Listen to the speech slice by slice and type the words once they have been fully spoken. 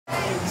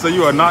So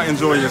you are not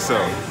enjoying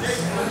yourself.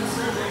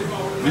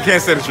 You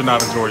can't say that you're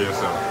not enjoying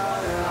yourself.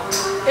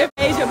 If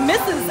Asia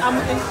misses, I'm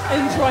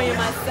enjoying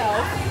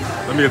myself.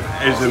 Let me get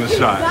Asia in the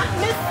shot. Well,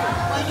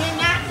 you're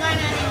not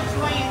gonna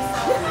enjoy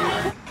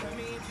yourself.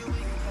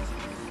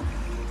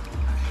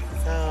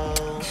 So,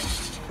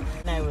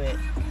 now what?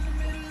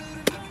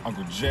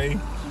 Uncle Jay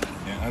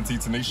and Auntie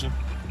Tanisha.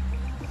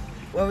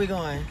 Where we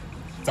going?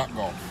 Top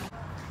golf.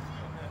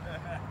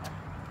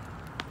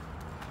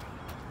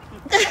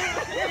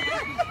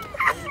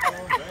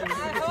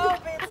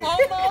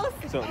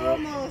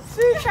 Almost.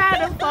 She tried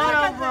to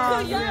photo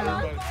bomb.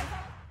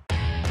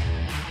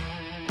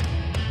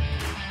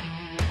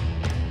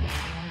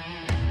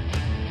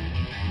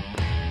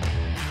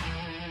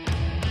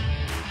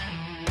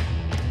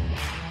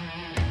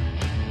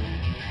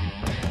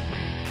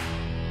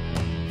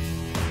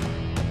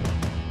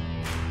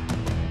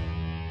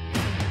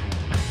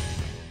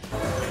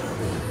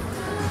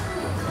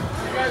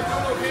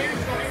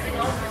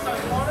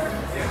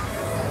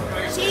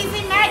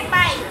 Cheesy neck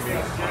bites.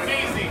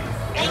 Amazing.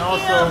 Thank And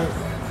also, you.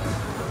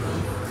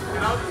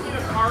 and I'll just need a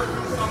card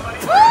from somebody.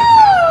 Woo!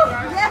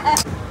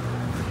 Yes.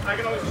 I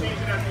can always change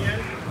it at the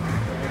end.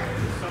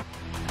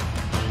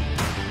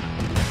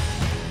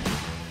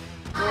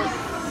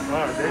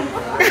 Alright, there you go.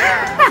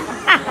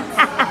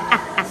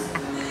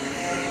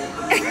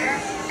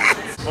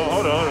 Oh,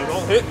 hold on,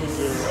 don't hit me,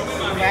 dude.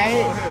 Right?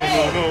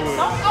 No.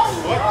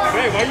 What?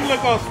 Hey, why you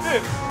look all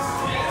stiff?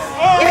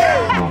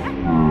 Oh!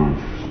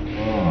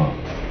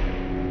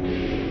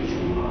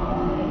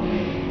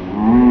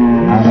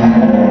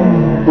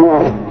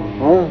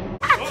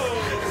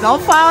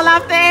 Don't fall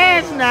off the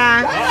edge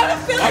now. I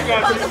got you.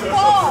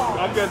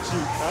 I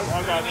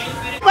got you.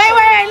 Wait.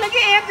 Look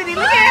at Anthony.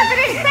 Look at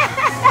Anthony.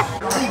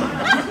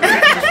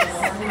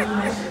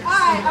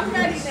 Alright, I'm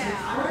ready now.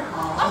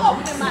 I'm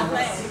opening my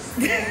legs.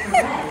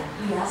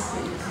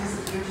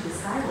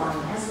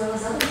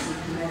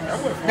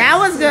 That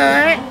was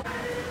good.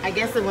 I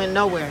guess it went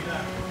nowhere.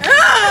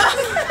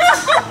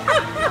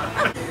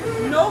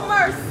 No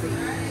mercy.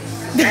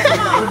 Come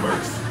on.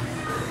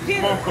 Get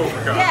it.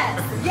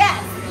 Yes.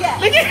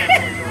 Look at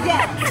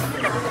Yes.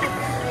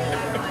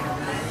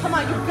 Come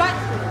on, you got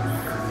this.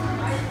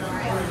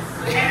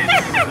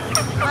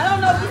 I don't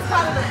know if it's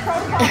part of the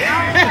protocol. I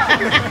don't know.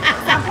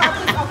 It's on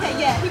purpose? Okay,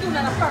 yeah, he doing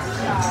that on purpose,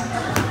 y'all.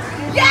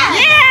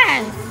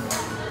 Yes!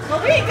 But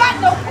we ain't got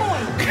no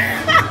point.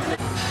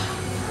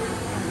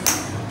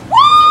 Woo!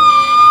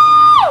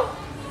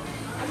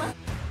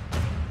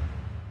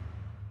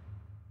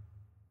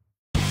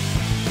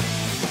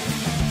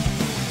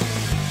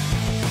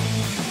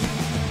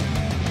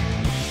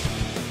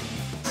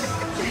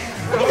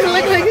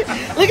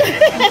 Look at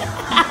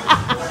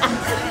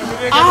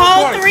a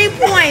whole 3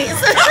 points.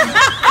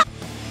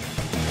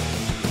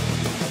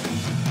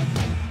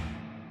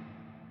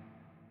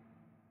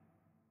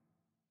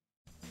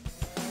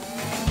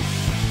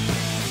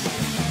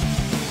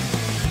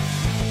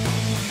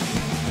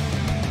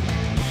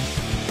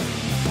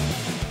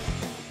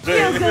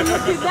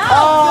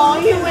 Oh,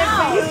 he went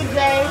for you,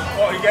 Jay.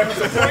 Oh, he gave me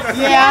some points?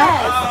 Yeah.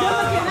 Good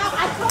looking out. I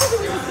told you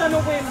we was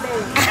gonna win,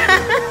 baby.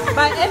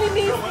 By any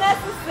means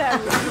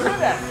necessary. You hear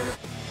that?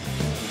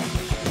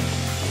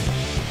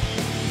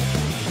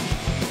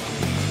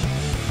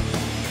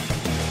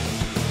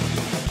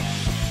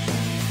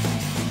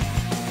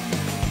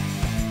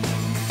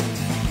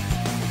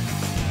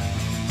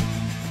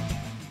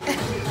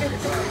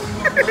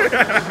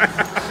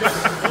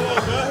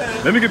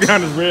 Let me get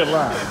behind this red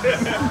line.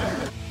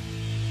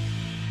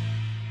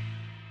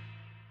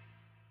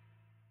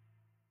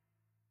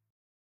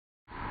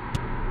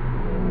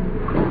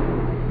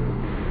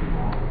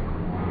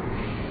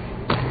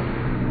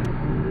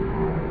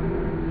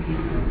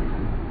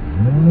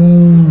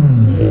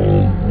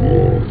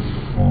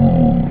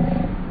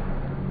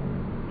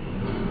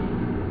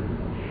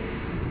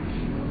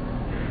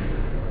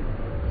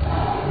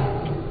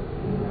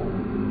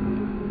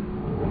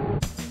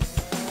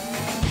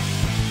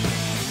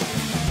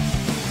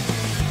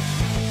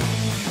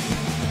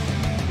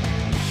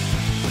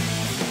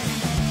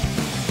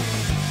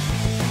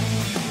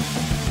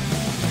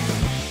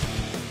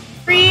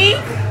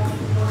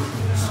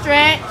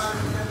 Stretch,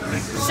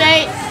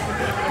 shake,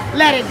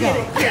 let it go.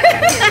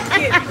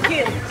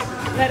 Get it.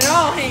 Let it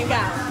all hang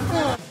out.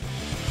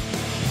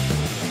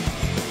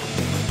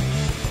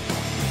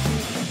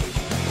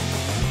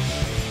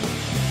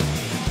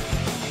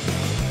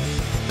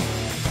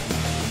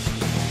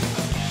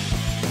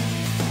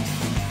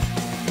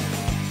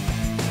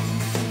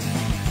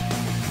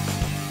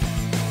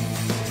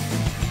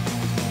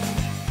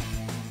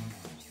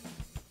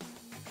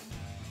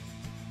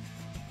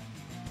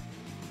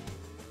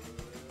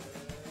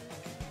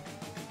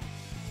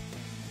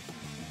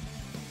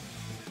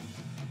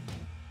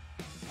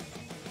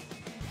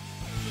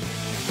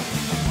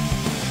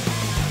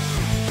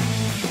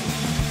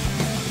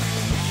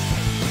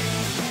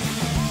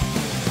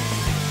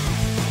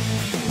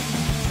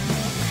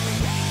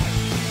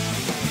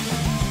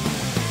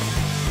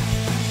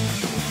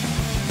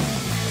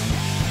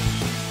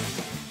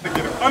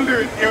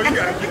 Under it. Yo, you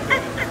gotta get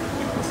that.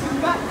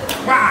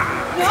 Wow.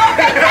 No,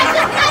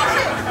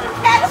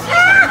 catch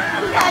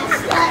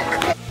that.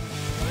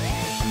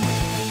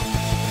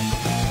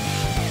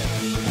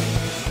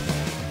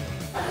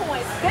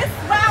 Points. This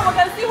round, we're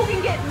gonna see who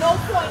can get no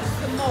points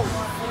the most.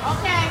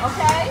 Okay.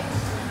 Okay?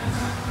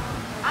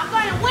 I'm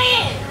gonna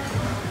win.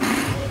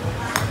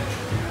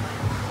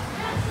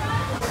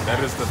 That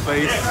is the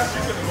face.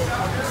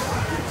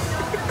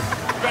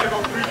 You gotta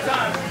go 3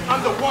 times.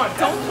 I'm the one.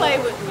 Don't play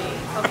with me,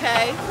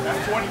 okay?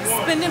 That's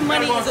 21. Spending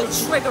money is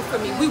a trigger for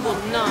me. We will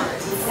not.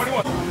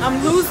 21.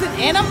 I'm losing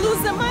and I'm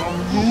losing money.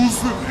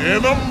 Losing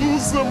and I'm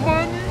losing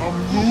money. I'm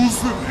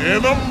losing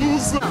and I'm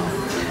losing.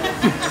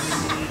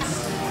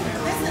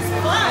 This is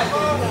fun.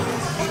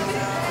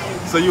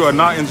 So you are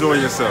not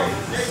enjoying yourself.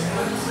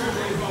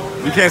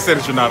 You can't say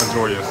that you're not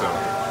enjoying yourself.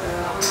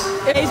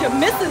 If Asia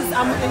misses,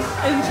 I'm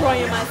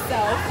enjoying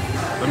myself.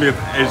 Let me get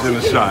Asia in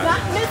the shot.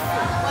 Not missing.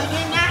 Well,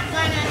 you're not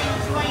gonna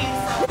enjoy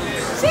yourself.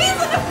 She's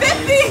in the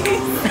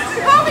 50s.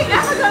 How are we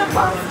ever gonna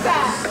bounce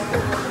back?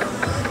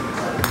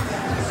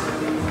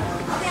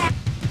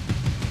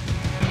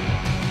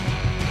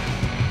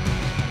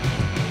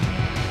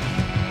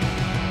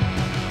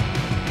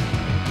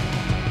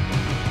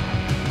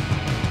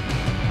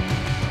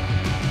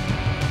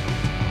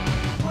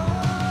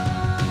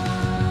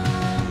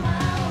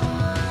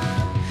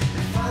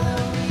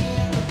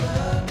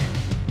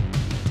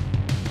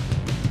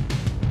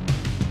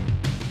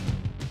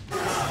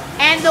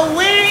 And the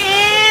winner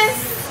is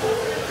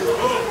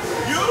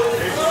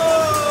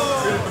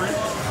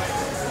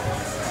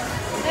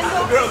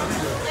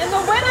And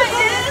the winner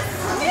is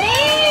me.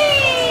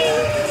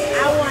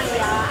 I won,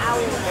 y'all. I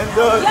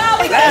won.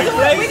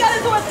 y'all. We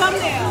gotta do a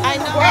thumbnail. I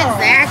know.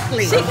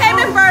 Exactly. She came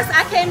in first.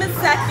 I came in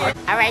second.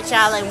 All right,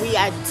 y'all, and we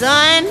are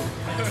done.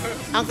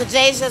 Uncle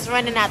Jay's just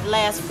running out the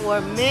last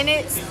 4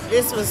 minutes.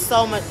 This was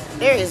so much.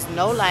 There is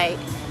no light.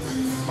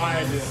 My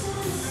idea.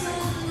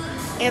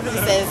 Anthony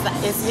says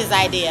it's his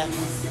idea.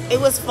 It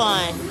was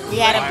fun. We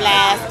had a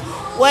blast.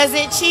 Was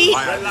it cheap?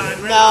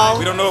 No.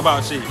 We don't know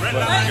about cheap, but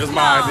it was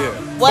my idea.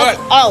 Was,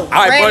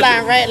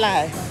 red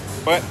line.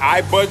 But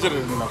I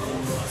budgeted enough for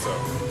it, so.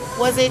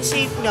 Was it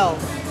cheap? No.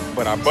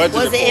 But I budgeted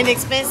Was for it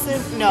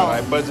inexpensive? No. But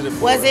I budgeted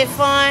for Was it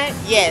fun?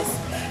 Yes.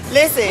 He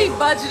Listen,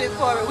 budgeted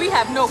for it. We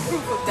have no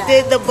proof of that.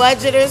 did the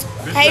budgeters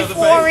pay another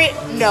for page? it?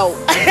 No.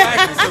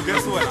 Exactly, so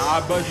guess what?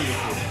 I budgeted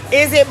for it.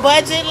 Is it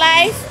budget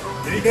life?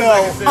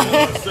 No.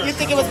 You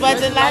think it was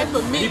budget life?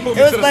 for me. It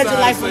was budget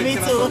life for me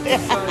too.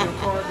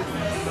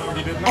 No,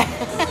 he did not.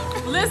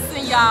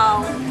 Listen,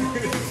 y'all.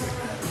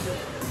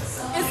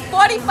 It's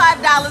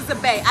 $45 a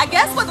bay. I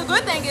guess what the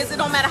good thing is, it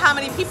don't matter how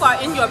many people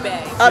are in your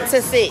bay. Up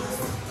to 6.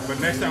 But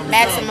next time we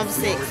Maximum come,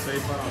 6. we'll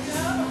save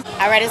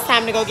 $5. All right, it's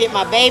time to go get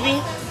my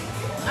baby.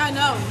 I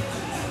know.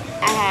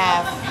 I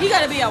have, He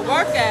got to be at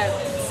work at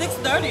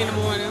 6:30 in the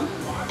morning.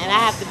 and I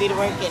have to be to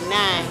work at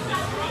 9.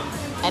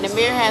 And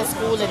Amir has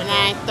school at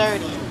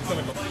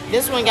 9:30.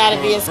 This one got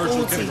to be a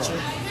school teacher.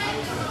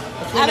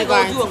 Gotta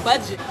go do a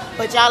budget.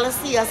 But y'all will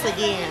see us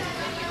again.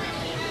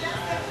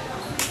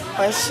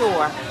 For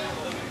sure.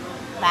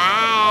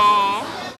 Bye.